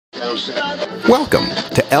Welcome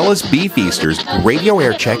to Ellis B. Feaster's Radio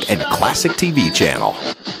Aircheck and Classic TV channel.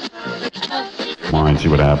 Mine, see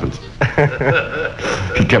what happens.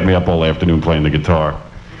 He kept me up all afternoon playing the guitar.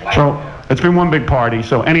 So it's been one big party.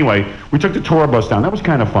 So anyway, we took the tour bus down. That was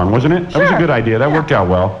kind of fun, wasn't it? That was a good idea. That worked out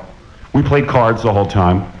well. We played cards the whole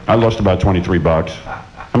time. I lost about $23.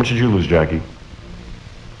 How much did you lose, Jackie?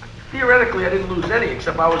 Theoretically, I didn't lose any,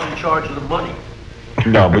 except I was in charge of the money.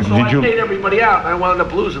 No, but So did you? I paid everybody out, and I wound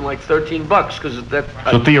up losing like $13 because that.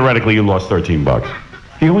 So theoretically, you lost $13.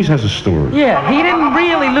 He always has a story. Yeah, he didn't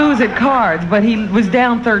really lose at cards, but he was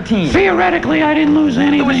down 13. Theoretically, I didn't lose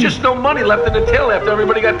anything. There was just no money left in the till after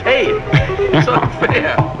everybody got paid. It's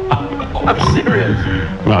unfair. I'm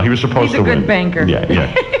serious. Well, he was supposed He's to a good win. banker.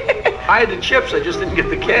 Yeah. I had the chips, I just didn't get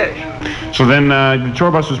the cash. So then the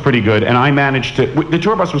tour bus was pretty good, and I managed to. The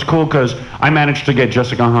tour bus was cool because I managed to get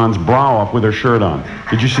Jessica Hahn's bra off with her shirt on.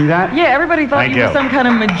 Did you see that? Yeah, everybody thought Thank you were you. some kind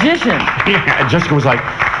of magician. Yeah, Jessica was like,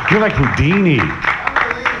 "You're like Houdini."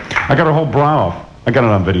 I got her whole bra off. I got it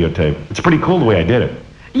on videotape. It's pretty cool the way I did it.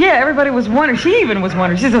 Yeah, everybody was wondering. She even was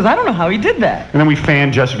wondering. She says, I don't know how he did that. And then we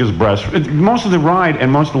fanned Jessica's breasts. Most of the ride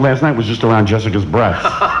and most of the last night was just around Jessica's breasts.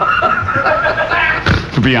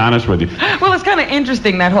 To be honest with you. Well, it's kind of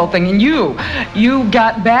interesting, that whole thing. And you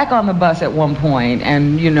got back on the bus at one point,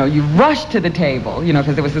 and, you rushed to the table,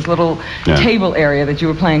 because there was this little table area that you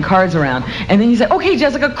were playing cards around. And then you said, okay,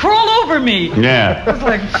 Jessica, crawl over me. Yeah. I was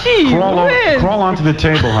like, gee crawl onto the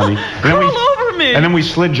table, honey. Crawl over me. And then we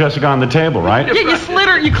slid Jessica on the table, right? Yeah, you slid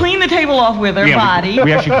her, you cleaned the table off with her body.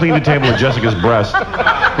 We actually cleaned the table with Jessica's breast.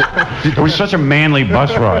 It was such a manly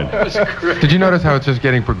bus ride. Did you notice how it's just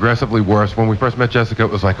getting progressively worse? When we first met Jessica, it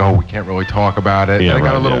was like, oh, we can't really talk about it. Yeah, and it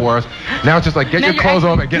got a little worse. Now it's just like, get your clothes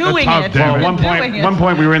off and get in the tub. Well, one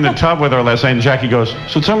point we were in the tub with her last night, and Jackie goes,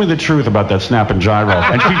 so tell me the truth about that snap and gyro.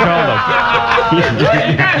 And she told us.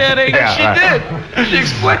 Kidding. She did. She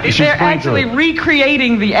explained. They're actually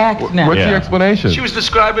recreating the act now. What's the explanation? She was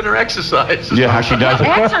describing her exercise. Yeah, how she does it.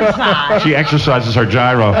 Exercise. She exercises her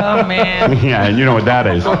gyro. Oh, man. Yeah, and you know what that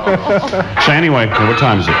is. So anyway, what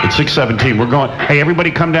time is it? It's 6:17. We're going, hey, everybody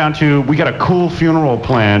come down we got a cool funeral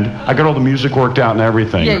planned. I got all the music worked out and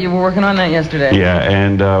everything. Yeah, you were working on that yesterday. Yeah,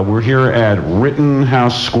 and we're here at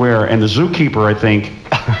Rittenhouse Square, and the zookeeper, I think,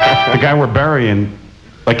 the guy we're burying,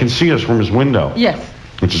 can see us from his window. Yes.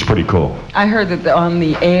 Which is pretty cool. I heard that on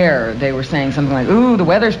the air they were saying something like, ooh, the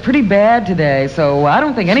weather's pretty bad today, so I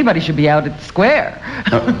don't think anybody should be out at the square.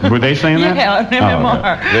 Were they saying that? Yeah, on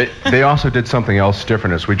MMR. Okay. They also did something else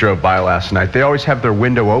different as we drove by last night. They always have their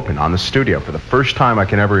window open on the studio. For the first time I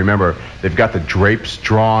can ever remember, they've got the drapes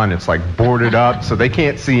drawn. It's like boarded up, so they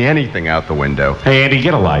can't see anything out the window. Hey, Andy,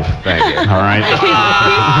 get a life. Thank you. All right? He's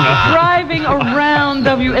driving around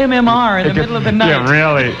WMMR in the middle of the night. Yeah,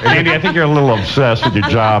 really. Andy, I think you're a little obsessed with your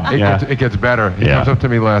job. It gets better. He comes up to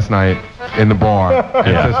me last night in the bar and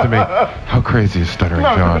says to me, how crazy is Stuttering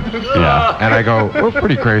John? Yeah. And I go, we're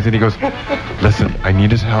pretty crazy. And he goes, listen, I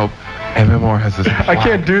need his help. MMR has this plaque. I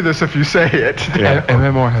can't do this if you say it. Yeah.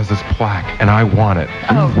 MMR has this plaque, and I want it.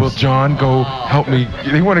 Oh. Will John go help me?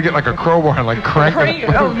 They want to get like a crowbar and crank it.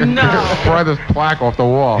 Oh, no. Pry this plaque off the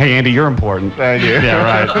wall. Hey, Andy, you're important. Thank you. Yeah,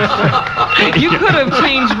 right. You could have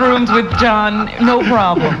changed rooms with John, no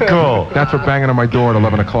problem. Cool. That's for banging on my door at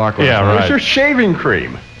 11 o'clock. Yeah, Where's right. your shaving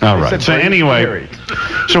cream? All right. So anyway,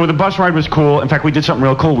 so the bus ride was cool. In fact, we did something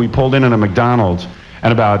real cool. We pulled in at a McDonald's,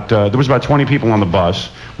 and there was about 20 people on the bus.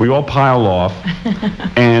 We all piled off,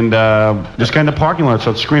 and this guy in the parking lot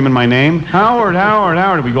starts screaming my name, Howard, Howard,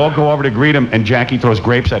 Howard. We all go over to greet him, and Jackie throws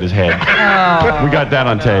grapes at his head. Oh. We got that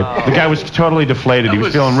on tape. The guy was totally deflated. He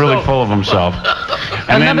was feeling really full of himself.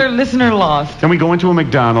 And Another listener lost. Then we go into a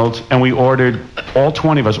McDonald's, and we all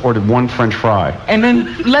 20 of us ordered one French fry. And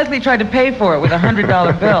then Leslie tried to pay for it with a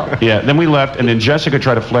 $100 bill. Yeah, then we left, and then Jessica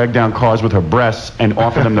tried to flag down cars with her breasts and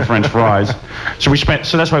offer them the French fries. So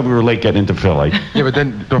that's why we were late getting into Philly. Yeah, but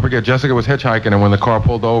then don't forget, Jessica was hitchhiking, and when the car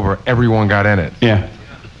pulled over, everyone got in it. Yeah.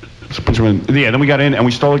 Then we got in, and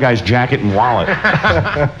we stole a guy's jacket and wallet.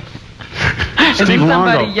 And then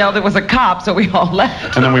somebody yelled it was a cop, so we all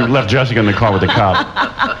left. And then we left Jessica in the car with the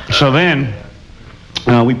cop. So then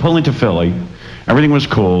we pull into Philly. Everything was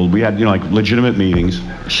cool. We had, legitimate meetings.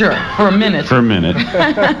 Sure, for a minute.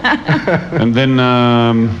 And then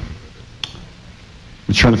I'm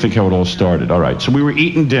trying to think how it all started. All right, so we were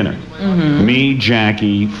eating dinner. Mm-hmm. Me,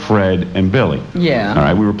 Jackie, Fred, and Billy. Yeah. All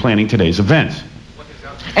right, we were planning today's event.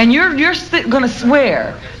 And you're going to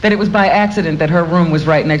swear that it was by accident that her room was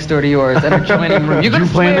right next door to yours, at her adjoining room. You're going to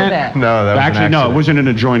swear that? No, that was actually an no. accident. It wasn't an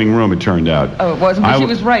adjoining room. It turned out. Oh, it wasn't. But she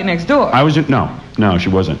was right next door. No, she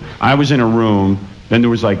wasn't. I was in a room Then there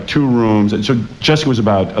was like 2 rooms, and so Jessica was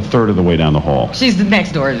about a third of the way down the hall. She's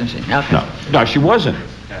next door, isn't she? Okay. No, she wasn't.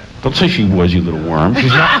 Don't say she was, you little worm.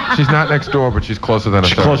 She's not next door, but she's closer than a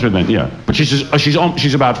third. Closer than, yeah. But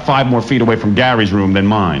she's about 5 more feet away from Gary's room than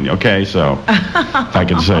mine, okay? So, if I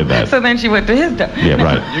can say that. So then she went to his tub. Yeah,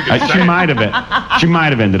 right. She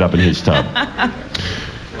might have ended up in his tub.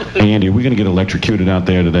 Hey, Andy, are we going to get electrocuted out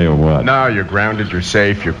there today or what? No, you're grounded, you're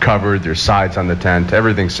safe, you're covered, there's sides on the tent,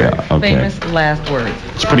 everything's safe. Yeah, okay. Famous last words.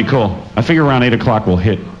 It's pretty cool. I figure around 8 o'clock we'll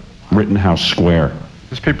hit Rittenhouse Square.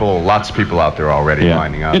 There's lots of people out there already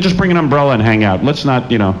lining up. Yeah, just bring an umbrella and hang out. Let's not,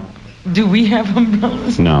 Do we have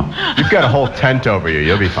umbrellas? No. You've got a whole tent over you.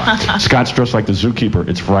 You'll be fine. Scott's dressed like the zookeeper.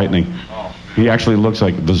 It's frightening. He actually looks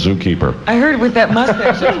like the zookeeper. I heard with that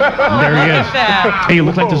mustache. There he is. Hey, you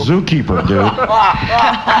look like the zookeeper, dude.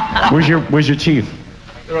 Where's your teeth?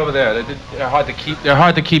 They're over there. They're hard to keep. They're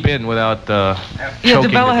hard to keep in without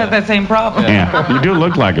choking. DeBella has that same problem. Yeah, you do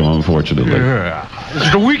look like him, unfortunately. Yeah. Is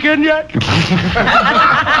it the weekend yet?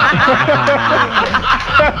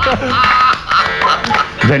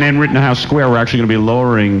 Then in Rittenhouse Square, we're actually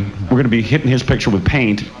going to be hitting his picture with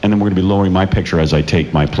paint, and then we're going to be lowering my picture as I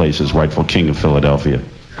take my place as rightful king of Philadelphia.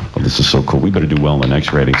 Oh, this is so cool. We better do well in the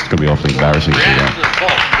next ratings. It's going to be awfully embarrassing to see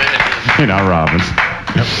that. Robbins.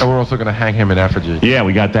 Yep. And we're also going to hang him in effigy. Yeah,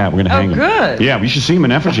 we got that. We're going to hang him. Oh, good. Yeah, we should see him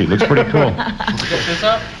in effigy. It looks pretty cool.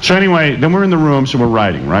 So anyway, then we're in the room, so we're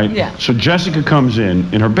writing, right? Yeah. So Jessica comes in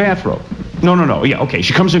her bathrobe. No. Yeah, okay.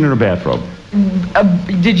 She comes in her bathrobe.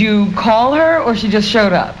 Did you call her, or she just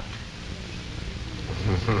showed up?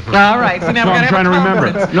 All right. So now I'm trying to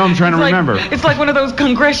remember. It's like one of those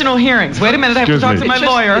congressional hearings. Wait a minute, I have to talk to my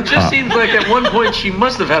lawyer. It just seems like at one point she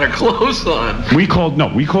must have had her clothes on. We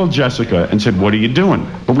called Jessica and said, "What are you doing?"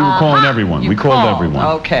 But we were calling everyone. We called everyone.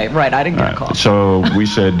 Okay, right. I didn't get a call. So we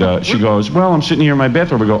said, she goes, "Well, I'm sitting here in my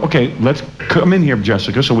bathrobe." We go, "Okay, let's come in here,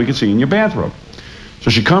 Jessica, so we can see you in your bathrobe." So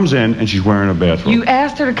she comes in and she's wearing a bathrobe. You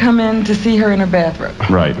asked her to come in to see her in her bathrobe.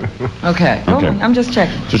 Right. Okay. Hold on, I'm just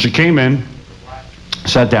checking. So she came in,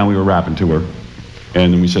 sat down, we were rapping to her,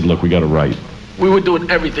 and then we said, "Look, we got to write." We were doing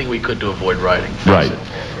everything we could to avoid writing. Right.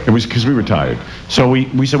 It was because we were tired. So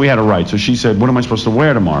we said we had to write. So she said, "What am I supposed to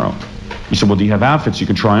wear tomorrow?" We said, "Well, do you have outfits you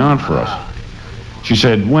can try on for us?" She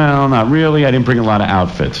said, "Well, not really. I didn't bring a lot of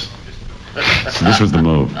outfits." So this was the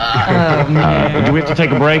move. Do we have to take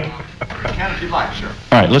a break? Can if you'd like, sure.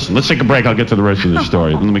 All right, listen, let's take a break. I'll get to the rest of the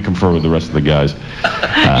story. Let me confer with the rest of the guys.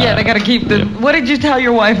 Yeah, they got to keep the... Yeah. What did you tell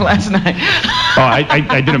your wife last night?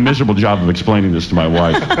 I did a miserable job of explaining this to my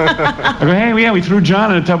wife. I go, "Hey, yeah, we threw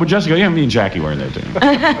John in a tub with Jessica." "Yeah, me and Jackie were in there, too."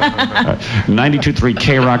 92.3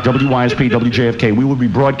 K-Rock, WYSP, WJFK. We will be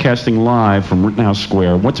broadcasting live from Rittenhouse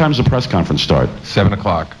Square. What time does the press conference start? 7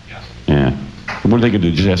 o'clock. Yeah. What are they going to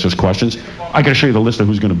do? Just ask us questions? I got to show you the list of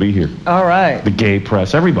who's going to be here. All right. The gay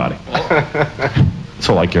press, everybody. That's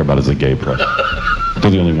all I care about is the gay press.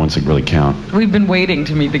 They're the only ones that really count. We've been waiting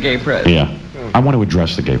to meet the gay press. Yeah. I want to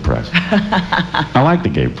address the gay press. I like the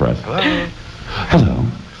gay press. Hello.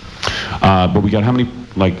 But we got how many,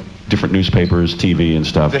 different newspapers, TV, and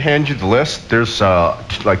stuff? They hand you the list. There's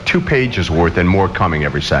 2 pages worth and more coming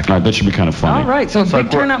every second. All right, that should be kind of funny. All right, so big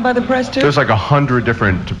turnout by the press, too? There's 100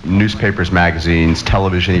 different newspapers, magazines,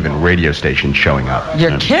 television, even radio stations showing up.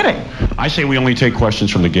 You're kidding. I say we only take questions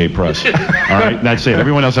from the gay press. All right, that's it.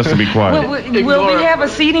 Everyone else has to be quiet. Will we have a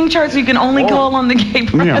seating chart so you can only call on the gay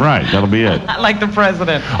press? Yeah, right. That'll be it. Like the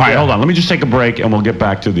president. All right, hold on. Let me just take a break, and we'll get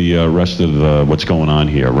back to the rest of what's going on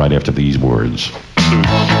here right after these words.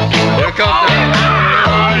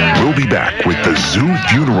 We'll be back with the Zoo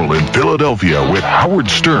Funeral in Philadelphia with Howard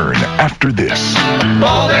Stern after this.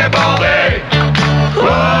 Baldy, Baldy.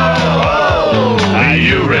 Whoa, whoa.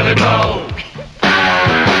 You really blow.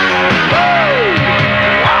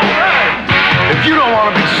 If you don't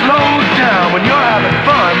want to be slowed down when you're having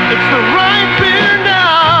fun, it's the right beer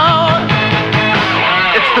now.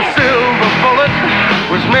 It's the silver bullet,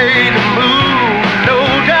 was made to move, no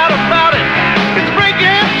doubt about it. It's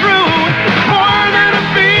breaking through, it's more than a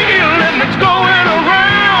feeling that's going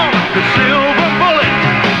around. The silver bullet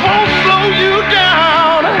won't slow you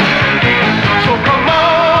down. So come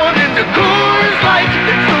on into Coors Light,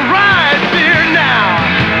 it's the right beer now.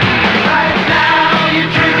 Right now you're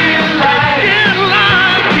drinking light. In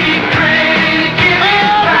line, keep drinking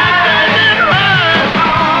it right. Come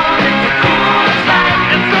on into Coors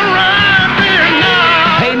Light, it's the right beer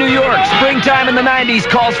now. Hey, New York, springtime in the 90s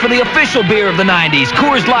calls for the official beer of the 90s,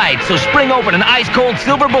 Coors Light. So spring open an ice-cold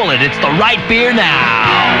silver bullet. It's the right beer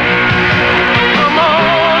now. Come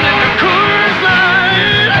on into Coors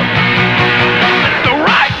Light. It's the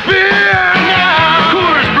right beer now.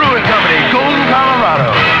 Coors Brewing Company, Golden,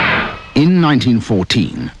 Colorado. In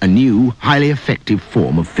 1914, a new, highly effective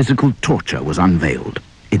form of physical torture was unveiled.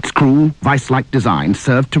 Its cruel, vice-like design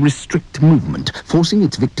served to restrict movement, forcing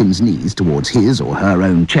its victim's knees towards his or her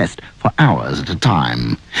own chest for hours at a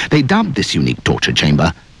time. They dubbed this unique torture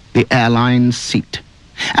chamber the airline seat.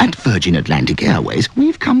 At Virgin Atlantic Airways,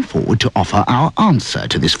 we've come forward to offer our answer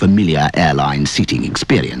to this familiar airline seating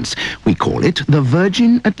experience. We call it the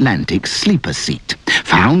Virgin Atlantic Sleeper Seat.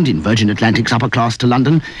 Found in Virgin Atlantic's upper class to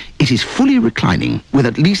London, it is fully reclining with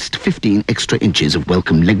at least 15 extra inches of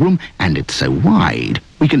welcome legroom, and it's so wide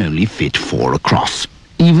we can only fit 4 across,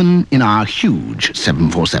 even in our huge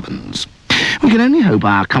 747s. We can only hope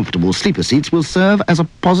our comfortable sleeper seats will serve as a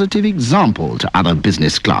positive example to other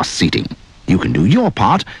business class seating. You can do your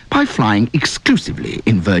part by flying exclusively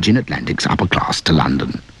in Virgin Atlantic's upper class to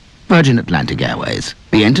London. Virgin Atlantic Airways,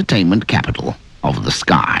 the entertainment capital of the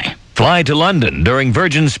sky. Fly to London during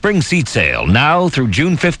Virgin's Spring Seat Sale, now through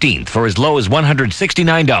June 15th for as low as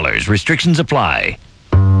 $169. Restrictions apply.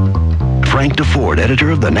 Frank DeFord, editor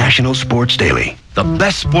of the National Sports Daily. The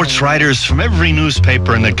best sports writers from every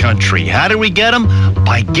newspaper in the country. How do we get them?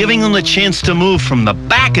 By giving them the chance to move from the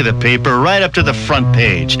back of the paper right up to the front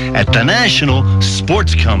page. At the National,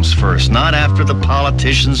 sports comes first, not after the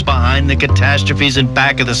politicians behind the catastrophes and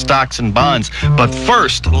back of the stocks and bonds, but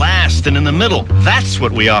first, last, and in the middle. That's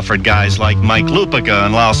what we offered guys like Mike Lupica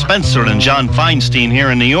and Lyle Spencer and John Feinstein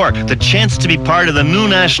here in New York. The chance to be part of the new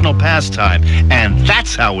national pastime. And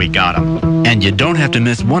that's how we got them. And you don't have to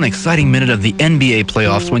miss one exciting minute of the NBA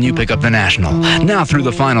playoffs when you pick up the National. Now through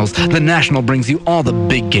the finals, the National brings you all the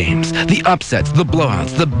big games, the upsets, the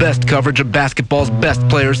blowouts, the best coverage of basketball's best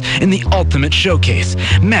players in the ultimate showcase.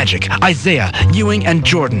 Magic, Isaiah, Ewing, and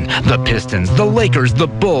Jordan, the Pistons, the Lakers, the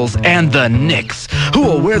Bulls, and the Knicks. Who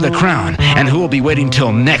will wear the crown, and who will be waiting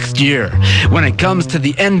till next year? When it comes to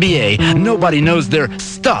the NBA, nobody knows their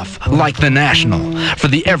stuff like the National. For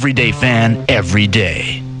the everyday fan, every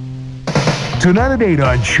day. Tonight at 8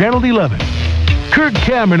 on Channel 11. Kirk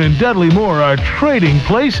Cameron and Dudley Moore are trading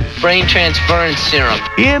places. Brain transference serum.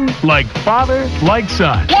 In like father, like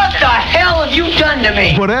son. What the hell have you done to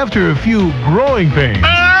me? But after a few growing pains,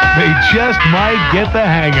 they just might get the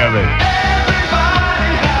hang of it.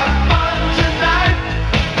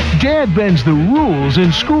 Dad bends the rules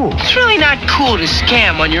in school. It's really not cool to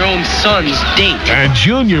scam on your own son's date. And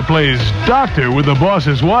Junior plays doctor with the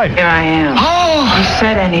boss's wife. Here I am. Oh! You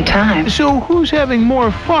said any time. So who's having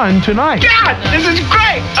more fun tonight? God, this is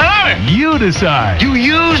great! I love it! You decide. You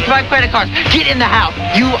used my credit cards. Get in the house.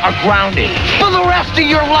 You are grounded for the rest of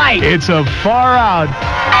your life. It's a far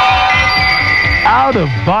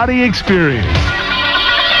out-of-body experience.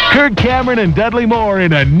 Kirk Cameron and Dudley Moore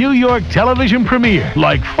in a New York television premiere.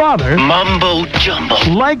 Like father. Mumbo jumbo.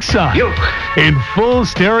 Like son. In full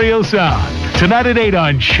stereo sound. Tonight at 8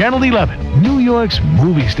 on Channel 11, New York's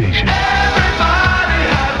movie station.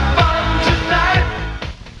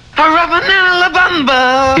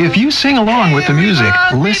 If you sing along with the music,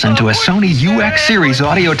 listen to a Sony UX series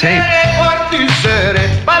audio tape.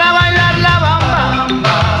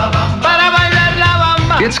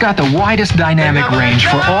 It's got the widest dynamic range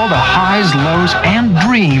for all the highs, lows, and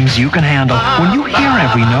dreams you can handle. When you hear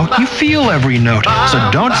every note, you feel every note. So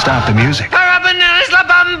don't stop the music.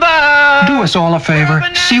 Do us all a favor.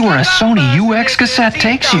 See where a Sony UX cassette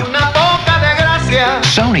takes you.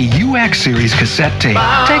 Sony UX series cassette tape.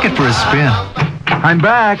 Take it for a spin. I'm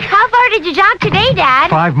back. How far did you jog today, Dad?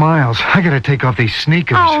 5 miles. I gotta take off these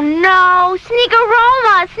sneakers. Oh, no.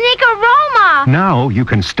 Sneakeroma. Sneakeroma. Now you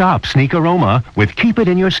can stop sneakeroma with Keep It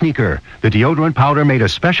In Your Sneaker, the deodorant powder made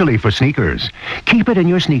especially for sneakers. Keep It In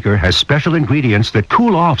Your Sneaker has special ingredients that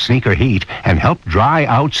cool off sneaker heat and help dry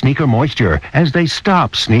out sneaker moisture as they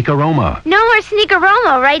stop sneakeroma. No more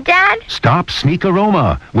sneakeroma, right, Dad? Stop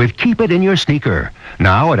sneakeroma with Keep It In Your Sneaker.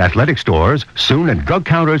 Now at athletic stores, soon at drug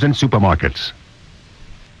counters and supermarkets.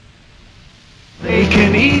 They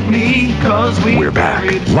can eat me 'cause We're back,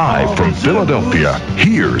 live from Philadelphia.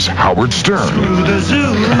 Here's Howard Stern.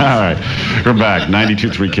 All right, we're back.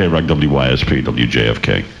 92.3 K-Rock, WYSP,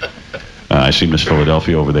 WJFK. I see Miss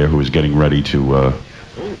Philadelphia over there who is getting ready to,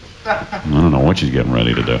 I don't know what she's getting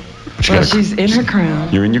ready to do. She's in her crown.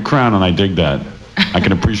 You're in your crown, and I dig that. I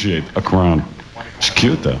can appreciate a crown. She's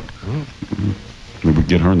cute, though. Maybe we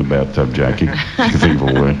get her in the bathtub, Jackie. You can think of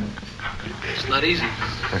a way. It's not easy.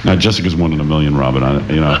 Now, Jessica's 1 in a million, Robin.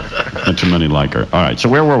 Not too many like her. All right, so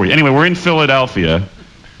where were we? Anyway, we're in Philadelphia.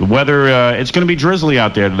 The weather, it's going to be drizzly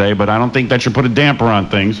out there today, but I don't think that should put a damper on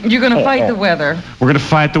things. You're going to fight the weather. We're going to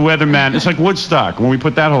fight the weather, man. It's like Woodstock. When we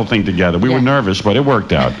put that whole thing together, we were nervous, but it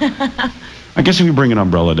worked out. I guess if you bring an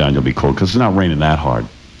umbrella down, you'll be cool, because it's not raining that hard.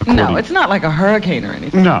 No, it's not like a hurricane or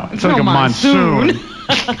anything. No, it's like no a monsoon.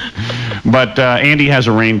 But Andy has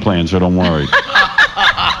a rain plan, so don't worry.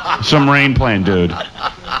 Some rain plan, dude.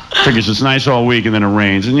 Figures it's nice all week and then it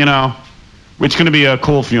rains. And, you know, it's going to be a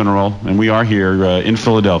cool funeral. And we are here in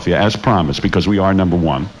Philadelphia, as promised, because we are number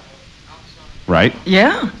one. Right?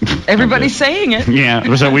 Yeah. Everybody's saying it.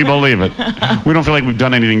 Yeah, so we believe it. We don't feel like we've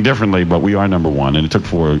done anything differently, but we are number one. And it took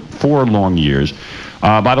four long years.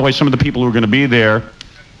 By the way, some of the people who are going to be there,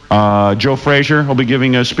 Joe Frazier will be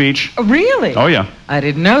giving a speech. Really? Oh, yeah. I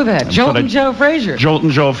didn't know that. Joltin' Joe Frazier.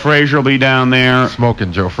 Joltin' Joe Frazier will be down there.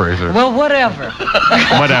 Smoking Joe Frazier. Well, whatever.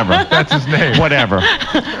 Whatever. That's his name. Whatever.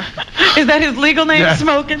 Is that his legal name, Yes.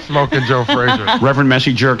 Smoking? Smoking Joe Frazier. Reverend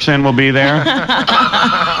Messi Jerkson will be there.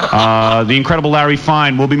 The incredible Larry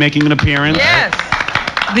Fine will be making an appearance. Yes.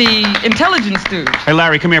 The intelligence dude. Hey,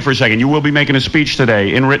 Larry, come here for a second. You will be making a speech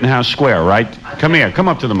today in Rittenhouse Square, right? Come here. Come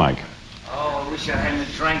up to the mic. Oh, I wish I hadn't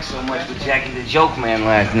drank so much with Jackie the Joke Man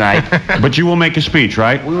last night. But you will make a speech,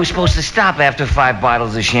 right? We were supposed to stop after 5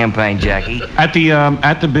 bottles of champagne, Jackie. At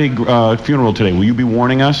the big funeral today, will you be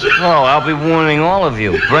warning us? Oh, I'll be warning all of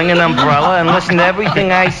you. Bring an umbrella and listen to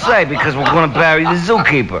everything I say because we're going to bury the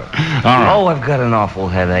zookeeper. All right. Oh, I've got an awful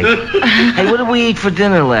headache. Hey, what did we eat for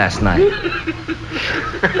dinner last night?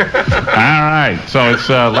 All right, so it's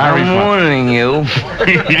Larry. I'm warning you.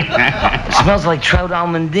 It smells like trout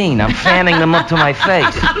almondine. I'm fanning them up to my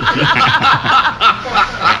face.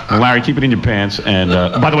 Larry, keep it in your pants. And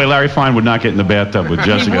by the way, Larry Fine would not get in the bathtub with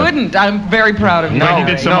Jessica. He wouldn't. I'm very proud of him. But he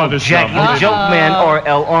did some other Jackie stuff. the Joke Man, or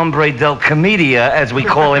El Hombre del Comedia, as we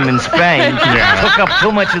call him in Spain, took up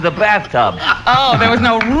too much of the bathtub. Oh, there was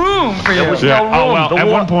no room for you. There was no room. Oh, well, at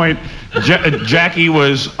one point, Jackie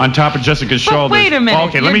was on top of Jessica's shoulders. Wait a minute.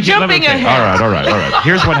 Okay, You're jumping ahead. All right.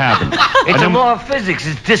 Here's what happened. It's a law of physics.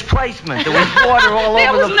 It's displacement. There was water all over the floor.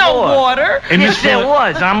 There was no water. Yes, there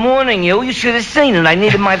was. I'm warning you. You should have seen it. I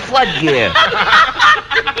needed my flood gear.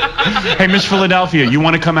 Hey, Miss Philadelphia, you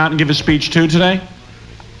want to come out and give a speech too today?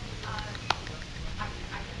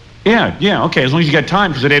 Yeah, okay. As long as you got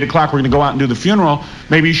time, because at 8 o'clock we're going to go out and do the funeral.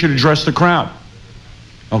 Maybe you should address the crowd.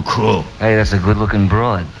 Oh, cool. Hey, that's a good-looking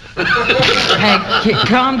broad. Hey,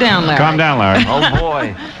 calm down, Larry. Calm down, Larry. Oh,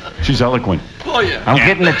 boy. She's eloquent. Oh, yeah. I'm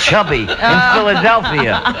getting a chubby in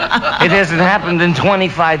Philadelphia. It hasn't happened in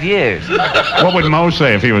 25 years. What would Mo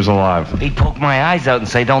say if he was alive? He'd poke my eyes out and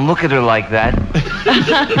say, don't look at her like that.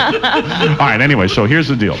 All right, anyway, so here's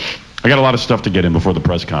the deal. I got a lot of stuff to get in before the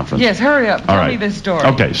press conference. Yes, hurry up. Tell me this story.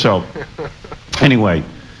 Okay, so, anyway,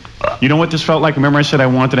 you know what this felt like? Remember I said I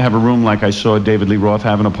wanted to have a room like I saw David Lee Roth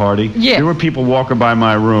having a party? Yes. There were people walking by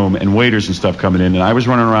my room and waiters and stuff coming in, and I was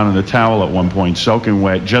running around in a towel at one point, soaking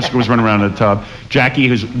wet. Jessica was running around in a tub. Jackie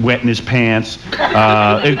was wet in his pants.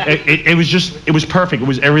 It was perfect. It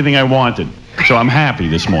was everything I wanted. So I'm happy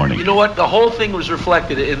this morning. You know what? The whole thing was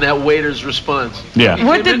reflected in that waiter's response. Yeah.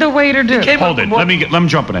 What did the waiter do? Hold it. I'm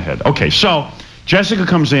jumping ahead. Okay, so Jessica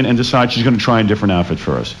comes in and decides she's going to try a different outfit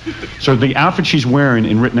for us. So the outfit she's wearing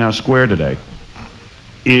in Rittenhouse Square today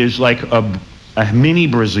is like a mini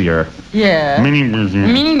brassiere. Yeah. Mini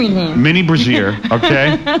brassiere. Mini brassiere,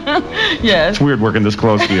 okay? Yes. It's weird working this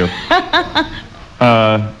close to you.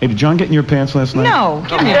 Hey, did John get in your pants last night? No,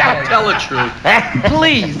 give me a break. Tell the truth.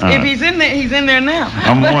 Please. If he's in there, he's in there now.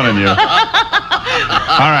 I'm warning you.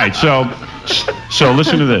 All right, so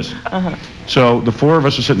listen to this. So the four of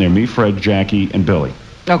us are sitting there, me, Fred, Jackie, and Billy.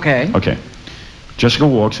 Okay. Okay. Jessica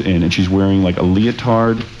walks in, and she's wearing like a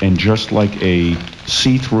leotard and just like a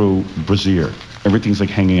see-through brassiere. Everything's like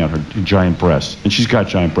hanging out her giant breasts. And she's got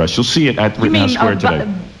giant breasts. You'll see it at Rittenhouse Square today.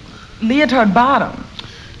 Leotard bottom?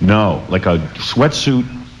 No, like a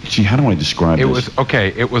sweatsuit. Gee, how do I describe this?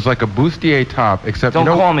 It was like a bustier top, except Don't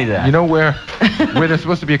call me that. You know where there's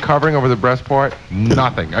supposed to be a covering over the breast part?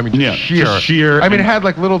 Nothing. I mean, just sheer. I mean, it had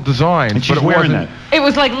like little designs, and she's but it wearing wasn't. that. It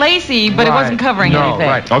was like lacy, but it wasn't covering anything.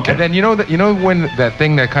 Right. Okay. And then you know when that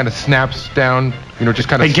thing that kind of snaps down, just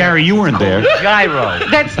kind of. Hey, Gary, you weren't there. Gyro.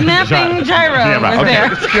 That snapping gyro Yeah, right.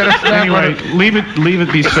 was Okay. there. Anyway, leave it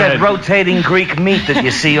be It's said. that rotating Greek meat that you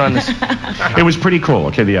see on the... It was pretty cool.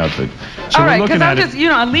 Okay, the outfit. So All we're right, looking because at I'm just,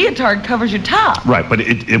 a leotard covers your top. Right, but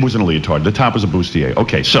it wasn't a leotard. The top was a bustier.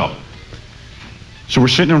 Okay, so we're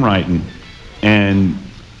sitting and writing, and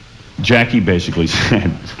Jackie basically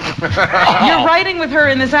said... You're writing with her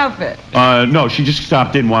in this outfit? No, she just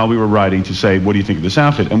stopped in while we were writing to say, what do you think of this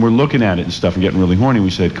outfit? And we're looking at it and stuff and getting really horny.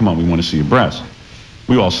 We said, come on, we want to see your breasts.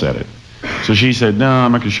 We all said it. So she said, no,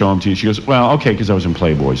 I'm not going to show them to you. She goes, well, okay, because I was in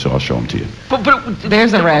Playboy, so I'll show them to you. But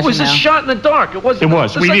there's a rationale. It was a shot in the dark. It wasn't. It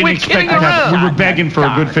was. We didn't expect to have. We were begging for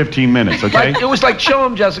a good 15 minutes, okay? Like, it was like, show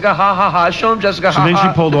him, Jessica, ha, ha, ha. Show him, Jessica, ha, ha. So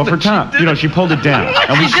then she pulled off her top. You know, she pulled it down.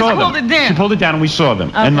 And we saw them. Pulled it down. She pulled it down and we saw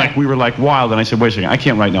them. And like we were like wild. And I said, wait a second, I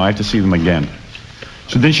can't right now. I have to see them again.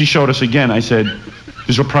 So then she showed us again. I said,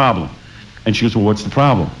 there's a problem. And she goes, well, what's the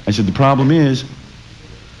problem? I said, the problem is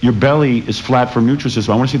your belly is flat from Nutrisys.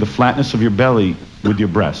 So I want to see the flatness of your belly with your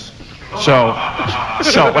breasts. So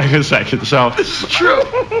wait a second. So true.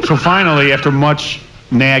 So finally, after much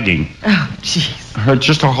nagging, her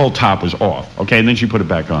whole top was off. Okay, and then she put it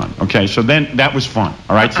back on. Okay, so then that was fun.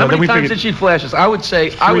 All right. So How then many we times figured did she flash us? I would say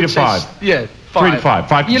 3 to 5. Yeah. 3 to 5.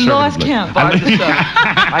 5 You lost conservatively. count. 5 to 7.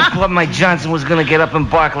 I thought my Johnson was going to get up and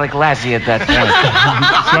bark like Lassie at that point.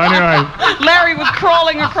 So anyway. Larry was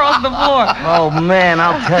crawling across the floor. Oh, man,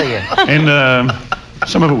 I'll tell you. And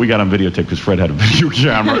some of it we got on videotape because Fred had a video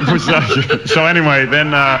camera. So anyway,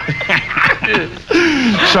 then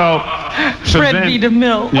so Fred then, beat a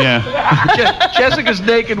mill. Yeah. Jessica's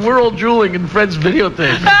naked. We're all drooling in Fred's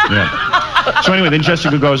videotape. Yeah. So anyway, then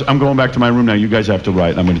Jessica goes, I'm going back to my room now. You guys have to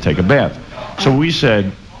write. I'm going to take a bath. So we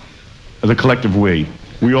said, the collective we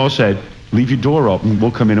all said, leave your door open.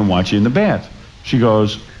 We'll come in and watch you in the bath. She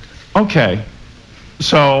goes, okay.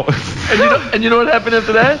 So. And you know what happened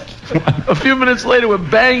after that? A few minutes later, we're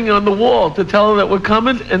banging on the wall to tell her that we're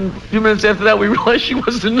coming, and a few minutes after that, we realized she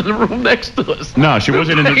wasn't in the room next to us. No, she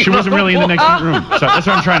wasn't really in the next room. So that's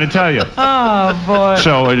what I'm trying to tell you. Oh, boy.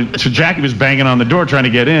 So Jackie was banging on the door trying to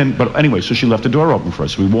get in, but anyway, so she left the door open for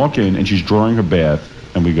us. So we walk in, and she's drawing her bath,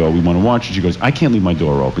 and we go, we want to watch it. She goes, I can't leave my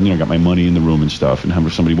door open. You know, I got my money in the room and stuff, and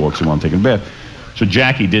somebody walks in while I'm taking a bath. So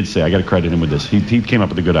Jackie did say, I got to credit him with this. He came up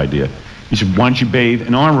with a good idea. He said, why don't you bathe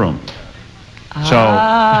in our room? So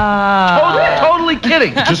totally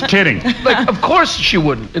kidding. Just kidding. Like, of course she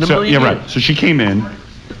wouldn't. In a million years. Right. So she came in,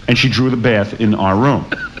 and she drew the bath in our room.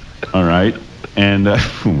 All right. And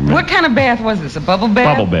what kind of bath was this? A bubble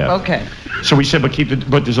bath? Bubble bath. Okay. So we said,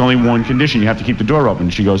 but there's only one condition. You have to keep the door open.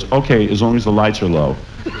 She goes, okay, as long as the lights are low.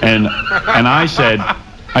 And I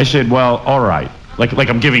said, well, all right. Like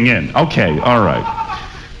I'm giving in. Okay, all right.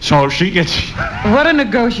 So she gets. What a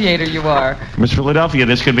negotiator you are. Miss Philadelphia,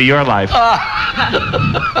 this could be your life.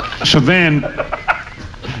 So then,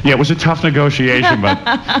 yeah, it was a tough negotiation, but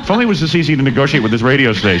if only it was this easy to negotiate with this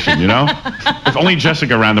radio station, you know? If only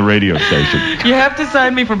Jessica ran the radio station. You have to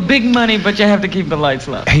sign me for big money, but you have to keep the lights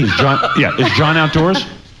low. Hey, is John outdoors?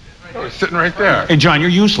 Oh, he's sitting right there. Hey, John, you're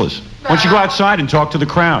useless. Why don't you go outside and talk to the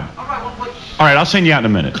crowd? All right, I'll send you out in a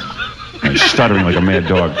minute. He's stuttering like a mad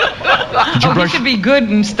dog. He should be good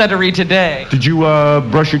and stuttery today. Did you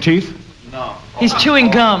brush your teeth? No. He's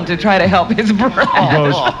chewing gum to try to help his breath.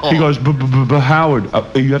 He goes, Howard,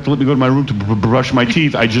 you have to let me go to my room to brush my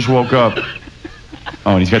teeth. I just woke up.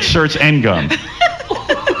 Oh, and he's got certs and gum.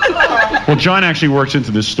 Well, John actually works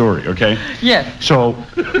into this story, okay? Yeah. So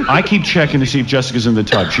I keep checking to see if Jessica's in the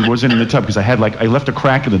tub. She wasn't in the tub because I left a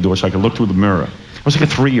crack in the door so I could look through the mirror. I was like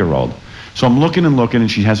a 3-year-old. So I'm looking and looking, and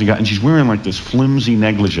she hasn't got, and she's wearing like this flimsy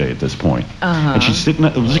negligee at this point. And she's sitting,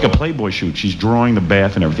 it was like a Playboy shoot. She's drawing the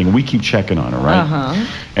bath and everything, and we keep checking on her, right?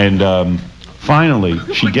 And finally,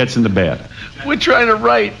 she gets in the bath. We're trying to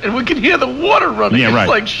write, and we can hear the water running. Yeah, right. It's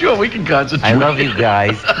like, sure, we can concentrate. I love you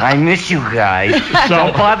guys. I miss you guys.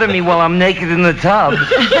 Don't bother me while I'm naked in the tub.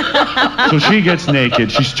 So she gets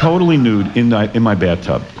naked. She's totally nude in my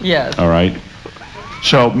bathtub. Yes. All right.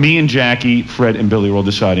 So me and Jackie, Fred, and Billy were all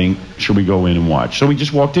deciding, should we go in and watch? So we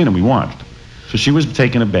just walked in and we watched. So she was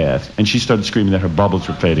taking a bath, and she started screaming that her bubbles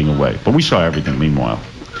were fading away. But we saw everything meanwhile.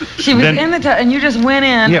 She was in the tub, and you just went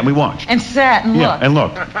in. Yeah, we watched. And sat and looked. Yeah, and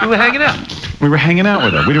looked. We were hanging out. We were hanging out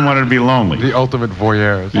with her. We didn't want her to be lonely. The ultimate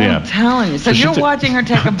voyeurs. Yeah. I'm telling you. So you're watching her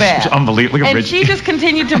take a bath. It's unbelievable. And she just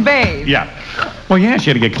continued to bathe. Yeah. Well, yeah, she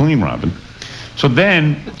had to get clean, Robin. So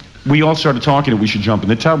then we all started talking that we should jump in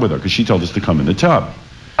the tub with her because she told us to come in the tub.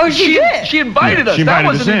 Oh, she did? She invited us. She invited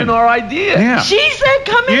that wasn't us in. even our idea. Yeah. She said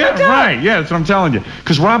come in the tub. Right. Yeah, that's what I'm telling you.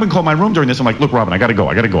 Because Robin called my room during this. I'm like, look, Robin, I got to go.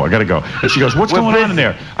 And she goes, what's going on in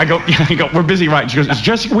there? I go, we're busy, right? And she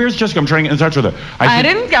goes, where's Jessica? I'm trying to get in touch with her.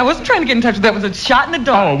 I wasn't trying to get in touch with her. That was a shot in the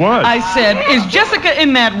dark. Oh, it was? I said, is Jessica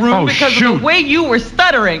in that room because of the way you were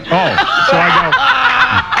stuttering? Oh,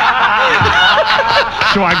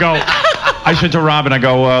 so I said to Robin,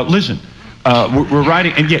 listen, we're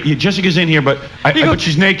riding, and yeah, Jessica's in here, but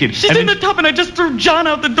she's naked. She's in the tub, and I just threw John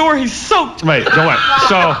out the door. He's soaked. Wait, go away.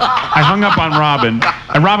 So I hung up on Robin,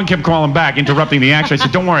 and Robin kept calling back, interrupting the action. I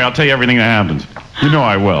said, don't worry, I'll tell you everything that happened. You know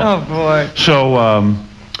I will. Oh, boy. So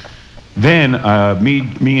Then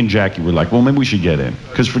me and Jackie were like, well, maybe we should get in.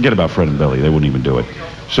 Because forget about Fred and Billy. They wouldn't even do it.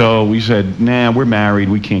 So we said, nah, we're married.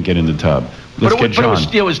 We can't get in the tub. Let's get John.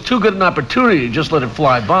 But it was too good an opportunity to just let it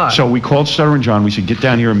fly by. So we called Stuttering John. We said, get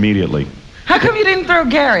down here immediately. How come you didn't throw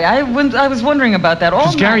Gary? I was wondering about that all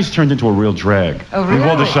night. Because Gary's turned into a real drag. Oh, really? We've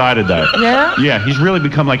all decided that. Yeah? Yeah, he's really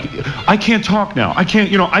become like, I can't talk now. I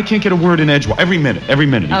can't get a word in edgewise. Every minute, he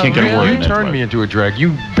can't get a word in edgewise. You turned me into a drag. You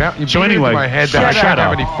beat anyway, into my head that I can't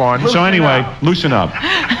have any fun. So anyway, loosen up.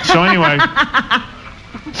 So anyway,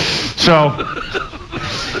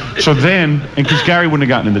 so then, and because Gary wouldn't have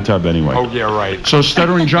gotten in the tub anyway. Oh, yeah, right. So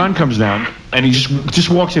Stuttering John comes down, and he just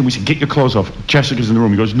walks in. We said, get your clothes off. Jessica's in the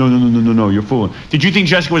room. He goes, no, you're fooling. Did you think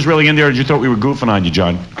Jessica was really in there, or did you thought we were goofing on you,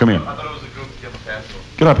 John? Come here. I thought it was a goof to get my pants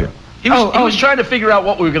off. Get up here. He was trying to figure out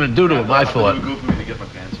what we were going to do to him, I thought. It would be goofy to get my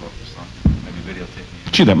pants off or something. Maybe videotape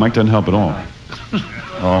me. Gee, that mic doesn't help at all.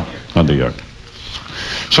 Oh, under yuck.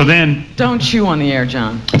 So then... Don't chew on the air,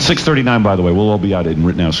 John. It's 6:39, by the way. We'll all be out in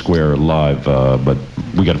Rittenhouse Square live, but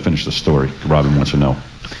we got to finish the story. Robin wants to know.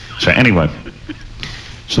 So anyway,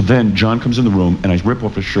 so then John comes in the room, and I rip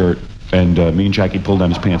off his shirt, and me and Jackie pull down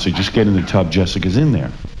his pants. So just get in the tub. Jessica's in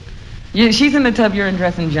there. Yeah, she's in the tub. You're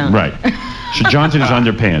undressing John. Right. So John's in his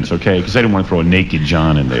underpants, okay? Because I didn't want to throw a naked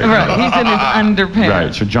John in there. Right. He's in his underpants.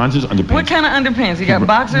 Right. So John's in his underpants. What kind of underpants? You got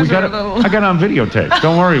boxers or little... I got it on videotape.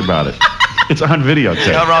 Don't worry about it. It's on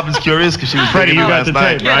videotape. Now Robin's curious because she was Freddie, digging me last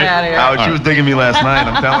night. Freddie, you got the tape, right? Get out of here. Howard, she was digging me last night,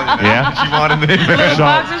 I'm telling you. Yeah? She wanted me. So,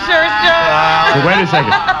 boxer shirts, John? well, wait a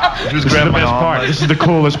second. She was This is the grabbing my best arm, part. like- This is the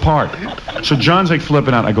coolest part. So John's like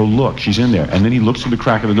flipping out. I go, look, she's in there. And then he looks through the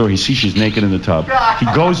crack of the door. He sees she's naked in the tub. He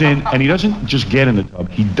goes in, and he doesn't just get in the tub.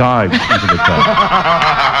 He dives into the tub.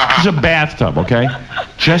 It's a bathtub, okay?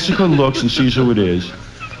 Jessica looks and sees who it is.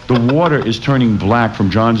 The water is turning black from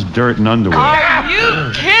John's dirt and underwear. Are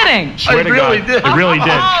you kidding? Swear to God, it really did.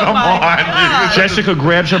 Come on. Jessica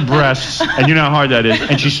grabs her breasts, and you know how hard that is,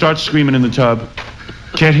 and she starts screaming in the tub,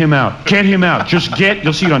 get him out, get him out, just get,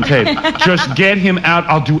 you'll see it on tape, just get him out,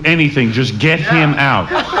 I'll do anything, just get him out.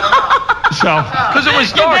 So, because it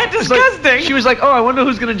was dark. Isn't that disgusting? She was like, oh, I wonder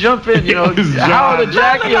who's going to jump in, you know, Howard and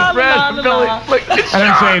Jackie and Fred and Billy. Like, and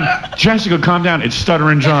I'm saying, Jessica, calm down, it's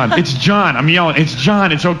Stuttering John. It's John. I'm yelling, it's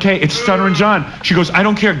John, it's okay, it's Stuttering John. She goes, I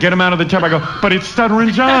don't care, get him out of the tub. I go, but it's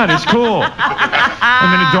Stuttering John, it's cool.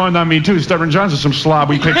 And then it dawned on me, too, Stuttering John's some slob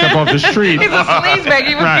we picked up off the street. He's a sleazebag.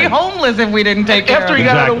 He would Right. be homeless if we didn't take care of him. after he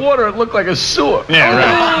got out of the water, it looked like a sewer. Yeah,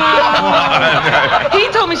 right. He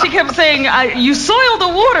told me she kept saying, you soiled the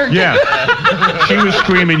water. Yeah. She was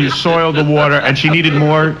screaming, you soiled the water, and she needed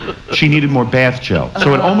more bath gel.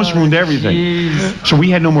 So it almost ruined everything. Geez. So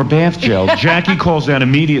we had no more bath gel. Jackie calls down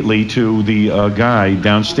immediately to the guy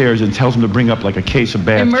downstairs and tells him to bring up like a case of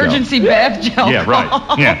bath Emergency bath gel. gel. Yeah,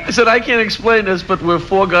 right. Yeah. I said, I can't explain this, but we're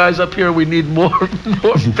 4 guys up here. We need more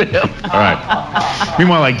bath. All right.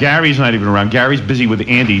 Meanwhile, like Gary's not even around. Gary's busy with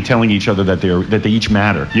Andy, telling each other that they each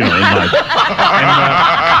matter, you know, in life.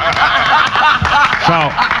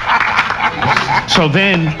 So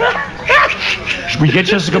then we get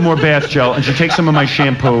Jessica more bath gel, and she takes some of my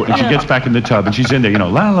shampoo, and she gets back in the tub, and she's in there, you know,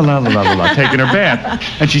 la la la la la la la, taking her bath.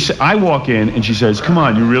 And I walk in, and she says, "Come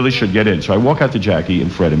on, you really should get in." So I walk out to Jackie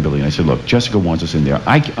and Fred and Billy, and I said, "Look, Jessica wants us in there.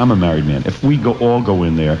 I'm a married man. If we all go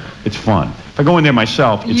in there, it's fun. If I go in there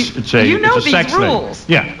myself, it's a sex rules.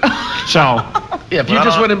 thing." Yeah. So. Yeah, if you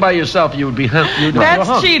just went in by yourself, you would be hung.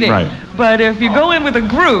 That's cheating. Right. But if you go in with a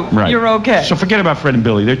group, you're okay. So forget about Fred and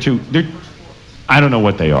Billy. They're I don't know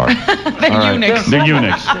what they are. They're eunuchs. They're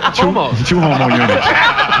eunuchs. Two homo eunuchs.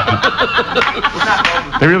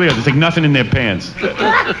 They really are. There's like nothing in their pants.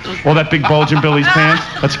 All that big bulge in Billy's pants,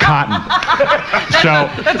 that's cotton.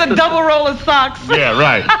 That's a double roll of socks. Yeah,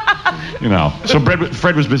 right. You know. So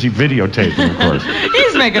Fred was busy videotaping, of course.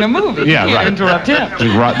 He's making a movie. Yeah, you can't interrupt him.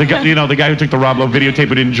 The guy who took the Rob Lowe videotape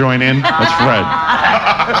but didn't join in, that's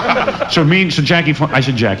Fred. So Jackie, I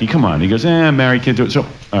said, Jackie, come on. He goes, married, can't do it. So,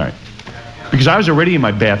 all right. Because I was already in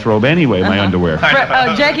my bathrobe anyway, my underwear.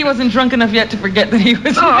 Jackie wasn't drunk enough yet to forget that he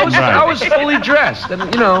was. No, I was fully dressed,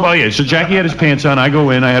 and you know. Well, yeah. So Jackie had his pants on. I go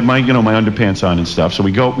in. I had my underpants on and stuff. So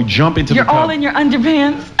we jump into the tub. You're all in your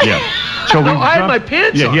underpants. Yeah. So I had my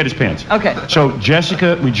pants on. Yeah, he had his pants. Okay. So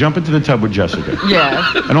we jump into the tub with Jessica.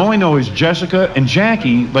 Yeah. And all I know is Jessica and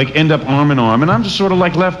Jackie end up arm in arm, and I'm just sort of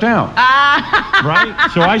left out. Right.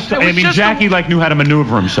 So Jackie knew how to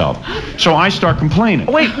maneuver himself. So I start complaining.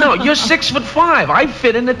 Wait, no, you're 6'5". I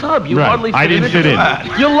fit in the tub. You hardly fit in. I didn't fit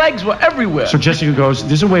in. Your legs were everywhere. So Jessica goes,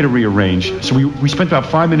 there's a way to rearrange. So we spent about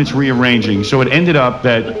 5 minutes rearranging. So it ended up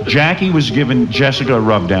that Jackie was giving Jessica a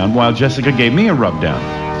rub down while Jessica gave me a rub down.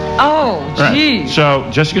 Oh, Right. geez. So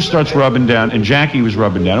Jessica starts rubbing down, and Jackie was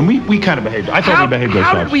rubbing down, and we kind of behaved. I thought we behaved How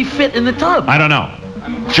ourselves. did we fit in the tub? I don't know.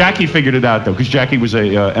 Jackie figured it out, though, because Jackie was a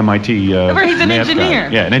MIT He's an math guy. engineer.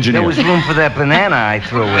 Yeah, an engineer. There was room for that banana I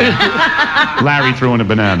threw in. Larry threw in a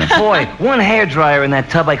banana. Boy, one hairdryer in that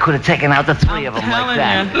tub, I could have taken out the three of them like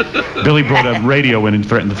that. Billy brought a radio in and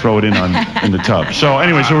threatened to throw it in the tub. So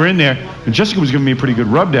anyway, so we're in there, and Jessica was giving me a pretty good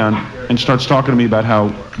rub down and starts talking to me about how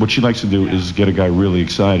what she likes to do is get a guy really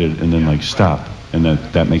excited and then like stop. And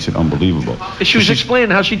that makes it unbelievable. She was explaining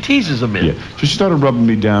how she teases him in. Yeah. So she started rubbing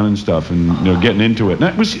me down and stuff and getting into it.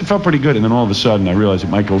 And it felt pretty good. And then all of a sudden I realized it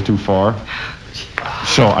might go too far.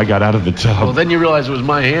 So I got out of the tub. Well, then you realize it was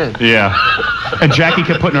my hand. Yeah. And Jackie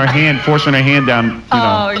kept putting forcing her hand down, you know.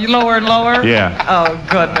 Oh, you lower and lower? Yeah. Oh,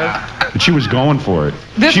 goodness. But she was going for it.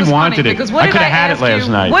 This she was wanted funny it. because what I did could have had it ask last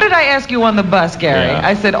you, night. What did I ask you on the bus, Gary? Yeah.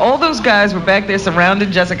 I said, all those guys were back there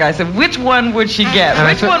surrounding Jessica. I said, which one would she get? And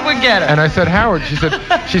I Which said- one would get her? And I said, Howard. She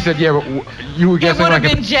said, yeah, but you were It guessing would have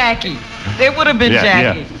like been Jackie. It would have been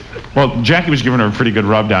Jackie. Yeah. Well, Jackie was giving her a pretty good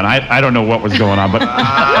rub down. I don't know what was going on, but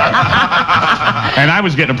and I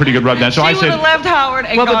was getting a pretty good rub down. So She I would said, have left Howard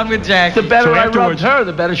and gone with Jackie. The better So I rubbed afterwards- her,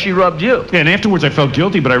 the better she rubbed you. yeah, and afterwards I felt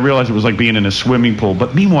guilty, but I realized it was like being in a swimming pool.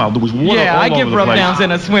 But meanwhile, there was water Yeah, all I over give the rub place. downs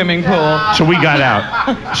in a swimming pool. So we got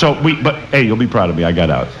out. But hey, you'll be proud of me. I got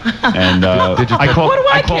out, and I called. What do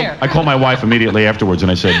I called. care? I called my wife immediately afterwards,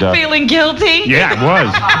 and I said, Feeling guilty? "Yeah, it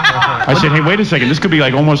was." I said, "Hey, wait a second. This could be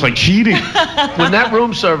like almost like cheating." When that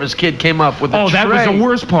room service kid came up with the that was the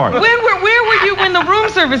worst part. Where were you when the room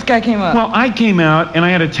service guy came up? Well, I came out and I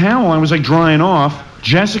had a towel. I was like drying off.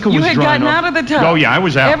 Jessica was You had drying gotten off. out of the tub. Oh yeah, I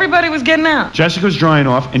was out. Everybody was getting out. Jessica's drying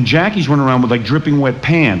off, and Jackie's running around with like dripping wet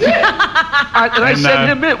pants. I sent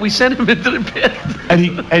him in. We sent him into the pit. And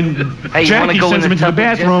Hey, you wanna Jackie go sends in him the into the tub with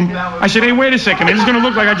bathroom. I said, "Hey, wait a second. This is gonna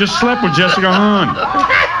look like I just slept with Jessica Hahn."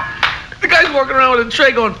 The guy's walking around with a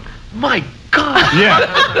tray going, my God. Yeah.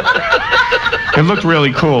 It looked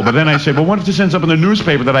really cool, but then I said, "Well, what if this ends up in the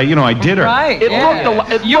newspaper that I did her?" Right. It yeah.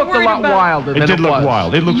 looked a lot wilder than It did look was.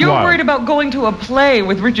 wild. It looked You're wild. worried about going to a play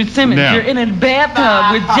with Richard Simmons. Yeah. You're in a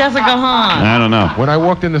bathtub with Jessica Hahn. I don't know. When I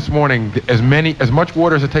walked in this morning, as much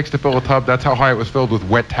water as it takes to fill a tub, that's how high it was filled with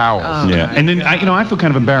wet towels. Yeah, and then I feel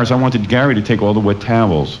kind of embarrassed. I wanted Gary to take all the wet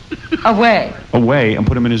towels Away. and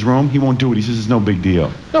put them in his room. He won't do it. He says it's no big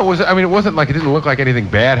deal. No, it wasn't like it didn't look like anything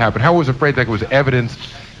bad happened. Howard was afraid that it was evidence.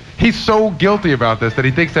 He's so guilty about this that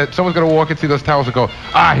he thinks that someone's going to walk and see those towels and go,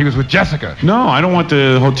 he was with Jessica. No, I don't want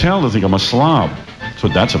the hotel to think I'm a slob. That's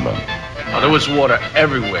what that's about. Oh, there was water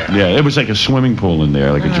everywhere. Yeah, it was like a swimming pool in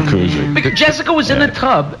there, like a jacuzzi. Because Jessica was in the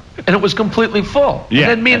tub, and it was completely full. Yeah.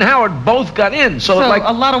 And then me and Howard both got in. So like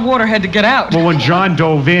a lot of water had to get out. Well, when John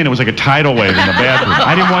dove in, it was like a tidal wave in the bathroom.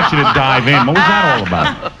 I didn't want you to dive in. What was that all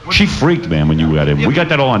about? She freaked, man, when you got in. We got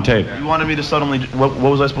that all on tape. You wanted me to suddenly. What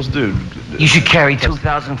was I supposed to do? You should carry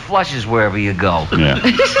 2,000 flushes wherever you go. Yeah.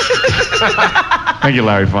 Thank you,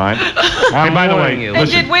 Larry Fine. Hey, by the way,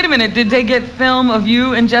 listen. Wait a minute. Did they get film of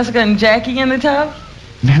you and Jessica and Jackie in the tub?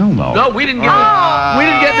 Hell no. No, we didn't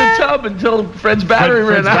get in the tub until Fred's battery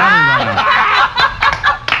ran out.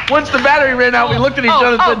 Once the battery ran out, we looked at each other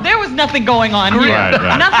and said, there was nothing going on here.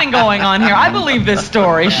 Right. Nothing going on here. I believe this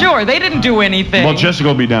story. Sure, they didn't do anything. Well, Jessica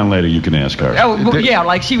will be down later. You can ask her. Oh, well, yeah,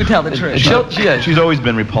 like she would tell the truth. She's always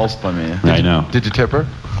been repulsed by me. I know. Did you tip her?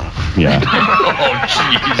 Yeah. oh,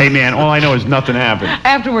 jeez. Hey, man, all I know is nothing happened.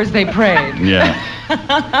 Afterwards, they prayed. Yeah.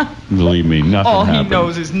 Believe me, nothing All happened. he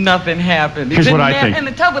knows is nothing happened. Here's He's what I think. in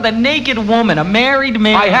the tub with a naked woman, a married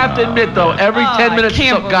man. I have to admit, though, every 10 minutes or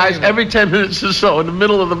so, guys, every 10 minutes or so, in the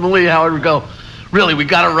middle of the Malia, Howard would go, really, we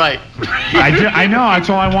got it right. I know, that's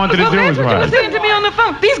all I wanted to do That's was what you were right. saying to me on the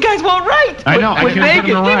phone. These guys won't write. I know, I We're can't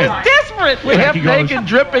get naked. them He right. was desperate. We're half Jackie goes- naked,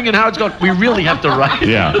 dripping, and Howard's going, we really have to write.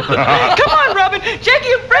 Yeah. Come on, Robin.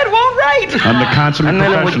 Jackie and Fred won't write. I'm the consummate And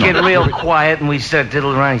then it would professional. get real quiet, and we'd start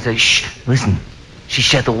diddling around. He'd say, shh, listen, she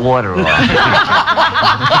shut the water off.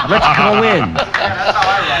 Let's go in.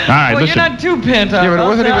 All right, Well, listen. you're not too pent up. Yeah, but it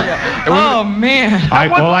wasn't I'll even- tell ya. it wasn't- Oh, man.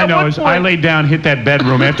 All I know is I laid down, hit that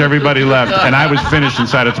bedroom after everybody left, and I was finished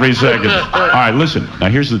inside of 3 seconds. All right, listen. Now,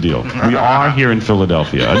 here's the deal. We are here in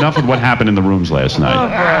Philadelphia. Enough with what happened in the rooms last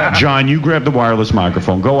night. John, you grab the wireless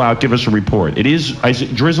microphone. Go out, give us a report. Is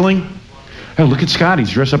it drizzling? Oh, look at Scott.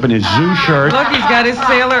 He's dressed up in his zoo shirt, Look, he's got his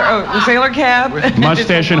sailor cap.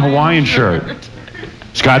 mustache, and Hawaiian shirt.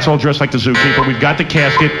 Scott's all dressed like the zookeeper. We've got the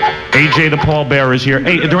casket. AJ, the pallbearer, is here.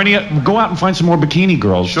 Hey, are there any? Go out and find some more bikini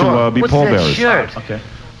girls to be What's pallbearers. that shirt? Okay.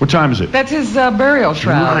 What time is it? That's his burial You look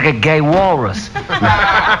shroud. like a gay walrus.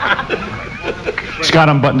 Scott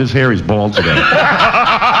unbuttoned his hair. He's bald today.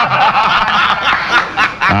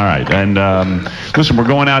 All right, and listen, we're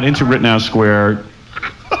going out into Rittenhouse Square.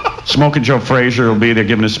 Smoking Joe Frazier will be there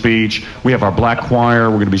giving a speech. We have our black choir.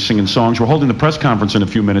 We're going to be singing songs. We're holding the press conference in a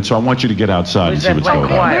few minutes, so I want you to get outside and see what's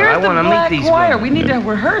going on. Where's the black choir? We need to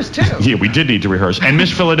rehearse, too. Yeah, we did need to rehearse. And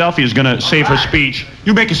Miss Philadelphia is going to save her speech.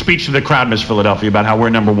 You make a speech to the crowd, Miss Philadelphia, about how we're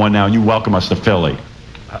 #1 now, and you welcome us to Philly.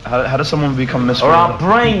 How does someone become Miss Or Philadelphia? I'll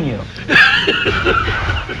brain you.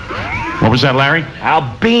 What was that, Larry?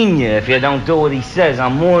 I'll bean you if you don't do what he says.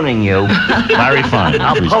 I'm warning you. Larry, fine.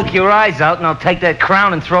 I'll poke your eyes out and I'll take that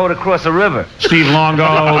crown and throw it across the river. Steve Longo,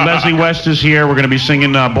 Leslie West is here. We're going to be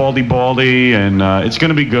singing Baldy Baldy, and it's going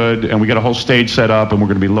to be good. And we got a whole stage set up, and we're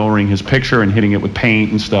going to be lowering his picture and hitting it with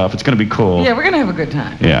paint and stuff. It's going to be cool. Yeah, we're going to have a good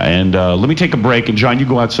time. Yeah, and let me take a break. And John, you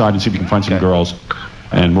go outside and see if you can find some girls.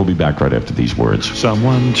 And we'll be back right after these words.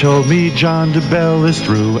 Someone told me John DeBella is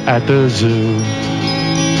through at the zoo.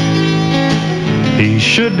 He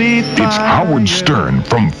should be fine. It's Howard Stern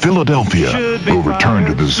from Philadelphia. We'll return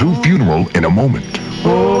to the zoo funeral in a moment.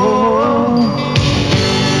 Oh,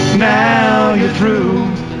 now you're through.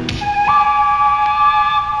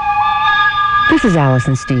 This is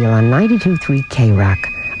Allison Steele on 92.3 K-Rock.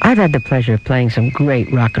 I've had the pleasure of playing some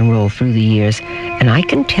great rock and roll through the years, and I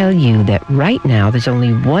can tell you that right now there's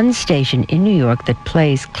only one station in New York that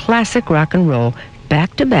plays classic rock and roll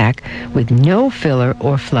back to back with no filler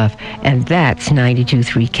or fluff, and that's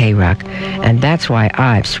 92.3 K-Rock, and that's why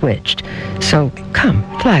I've switched. So come,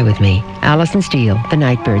 fly with me. Allison Steele, the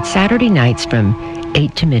Nightbird, Saturday nights from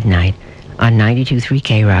 8 to midnight on 92.3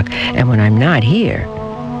 K-Rock, and when I'm not here,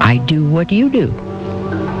 I do what you do.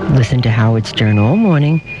 Listen to Howard Stern all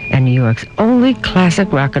morning and New York's only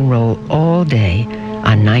classic rock and roll all day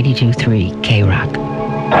on 92.3 K-Rock.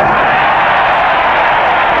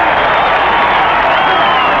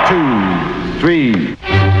 2, 3.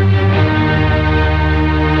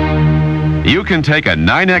 You can take a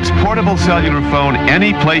 9X portable cellular phone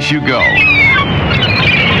any place you go.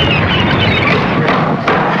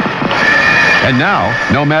 And now,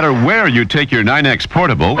 no matter where you take your 9X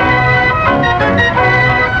portable,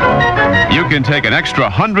 you can take an extra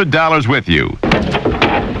 $100 with you.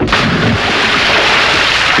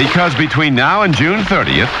 Because between now and June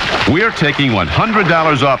 30th, we're taking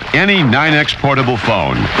 $100 off any 9X portable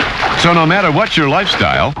phone. So no matter what your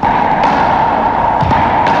lifestyle,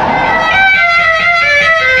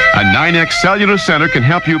 a 9X Cellular Center can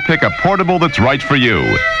help you pick a portable that's right for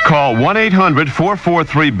you. Call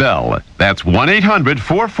 1-800-443-BELL. That's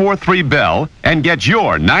 1-800-443-BELL and get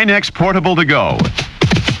your 9X portable to go.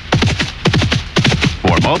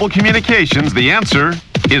 For mobile communications, the answer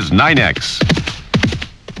is 9X.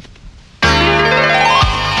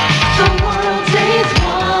 The world's eighth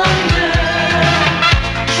wonder,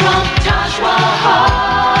 Trump Taj Mahal,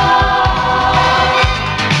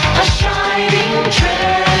 a shining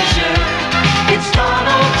treasure. It's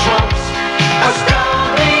Donald Trump's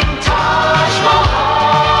astounding Taj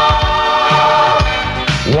Mahal.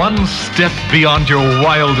 One step beyond your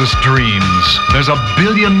wildest dreams. There's a $1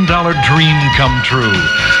 billion dream come true.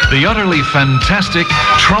 The utterly fantastic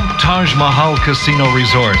Trump Taj Mahal Casino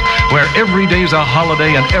Resort, where every day's a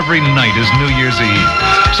holiday and every night is New Year's Eve.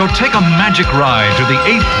 So take a magic ride to the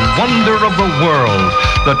eighth wonder of the world,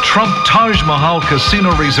 the Trump Taj Mahal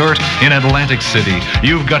Casino Resort in Atlantic City.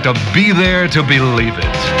 You've got to be there to believe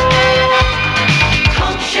it.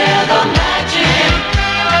 Come share the magic,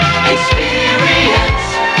 experience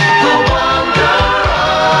the wonder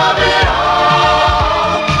of it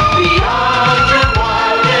all. Beyond your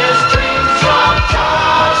wildest dreams, Trump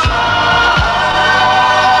Taj Mahal.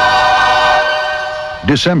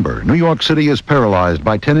 December, New York City is paralyzed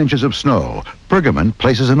by 10 inches of snow. Pergamon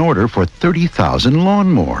places an order for 30,000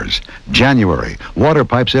 lawnmowers. January, water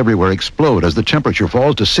pipes everywhere explode as the temperature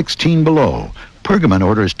falls to 16 below. Pergamon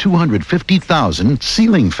orders 250,000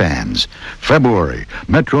 ceiling fans. February,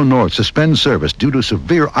 Metro North suspends service due to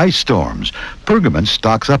severe ice storms. Pergamon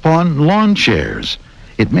stocks up on lawn chairs.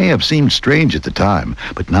 It may have seemed strange at the time,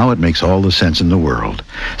 but now it makes all the sense in the world.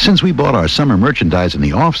 Since we bought our summer merchandise in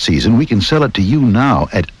the off-season, we can sell it to you now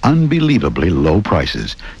at unbelievably low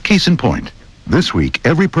prices. Case in point, this week,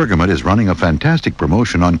 every Pergamon is running a fantastic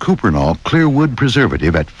promotion on Cuprinol Clearwood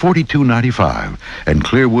Preservative at $42.95 and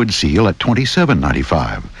Clearwood Seal at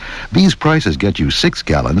 $27.95. These prices get you 6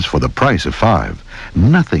 gallons for the price of 5.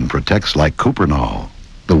 Nothing protects like Cuprinol.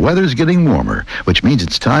 The weather's getting warmer, which means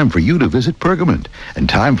it's time for you to visit Pergamon and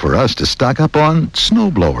time for us to stock up on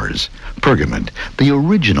snowblowers. Pergamon, the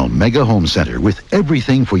original mega home center with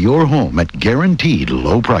everything for your home at guaranteed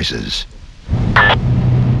low prices.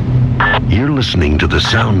 You're listening to the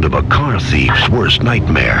sound of a car thief's worst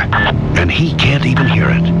nightmare, and he can't even hear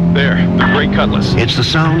it. There, the gray Cutlass. It's the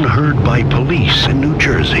sound heard by police in New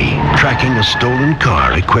Jersey, tracking a stolen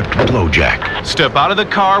car equipped with LoJack. Step out of the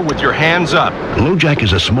car with your hands up. LoJack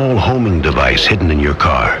is a small homing device hidden in your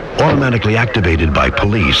car, automatically activated by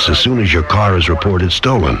police as soon as your car is reported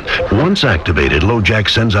stolen. Once activated, LoJack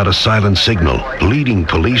sends out a silent signal, leading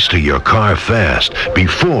police to your car fast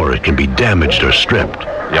before it can be damaged or stripped.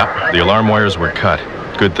 Yep, the alarm wires were cut.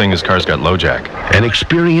 Good thing his car's got LoJack. An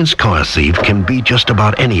experienced car thief can beat just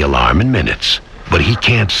about any alarm in minutes, but he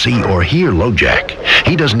can't see or hear LoJack.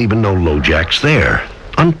 He doesn't even know LoJack's there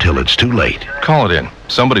until it's too late. Call it in.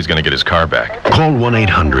 Somebody's going to get his car back. Call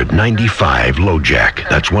 1-800-95-LoJack.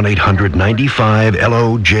 That's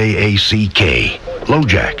 1-800-95-LOJACK.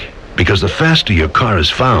 LoJack, because the faster your car is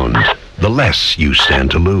found, the less you stand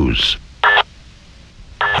to lose.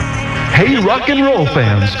 Hey, rock and roll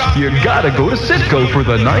fans, you gotta go to Citgo for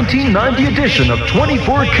the 1990 edition of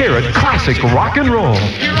 24-karat classic rock and roll.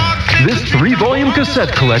 This 3-volume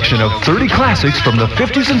cassette collection of 30 classics from the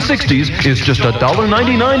 50s and 60s is just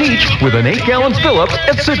 $1.99 each with an 8-gallon fill-up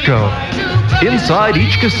at Citgo. Inside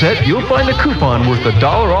each cassette, you'll find a coupon worth $1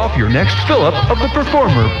 off your next fill-up of the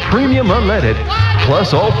Performer Premium Unleaded.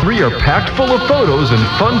 Plus, all 3 are packed full of photos and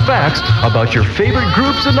fun facts about your favorite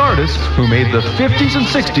groups and artists who made the 50s and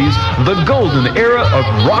 60s the golden era of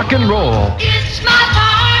rock and roll.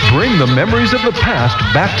 Bring the memories of the past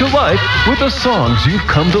back to life with the songs you've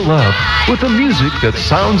come to love, with the music that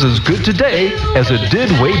sounds as good today as it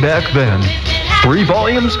did way back then. 3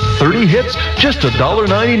 volumes, 30 hits, just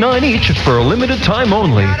 $1.99 each for a limited time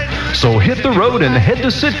only. So hit the road and head to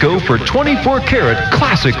Citgo for 24-karat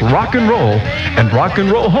classic rock and roll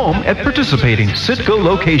home at participating Citgo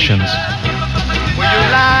locations. Would you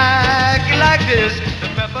like it like this? The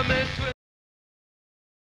peppermint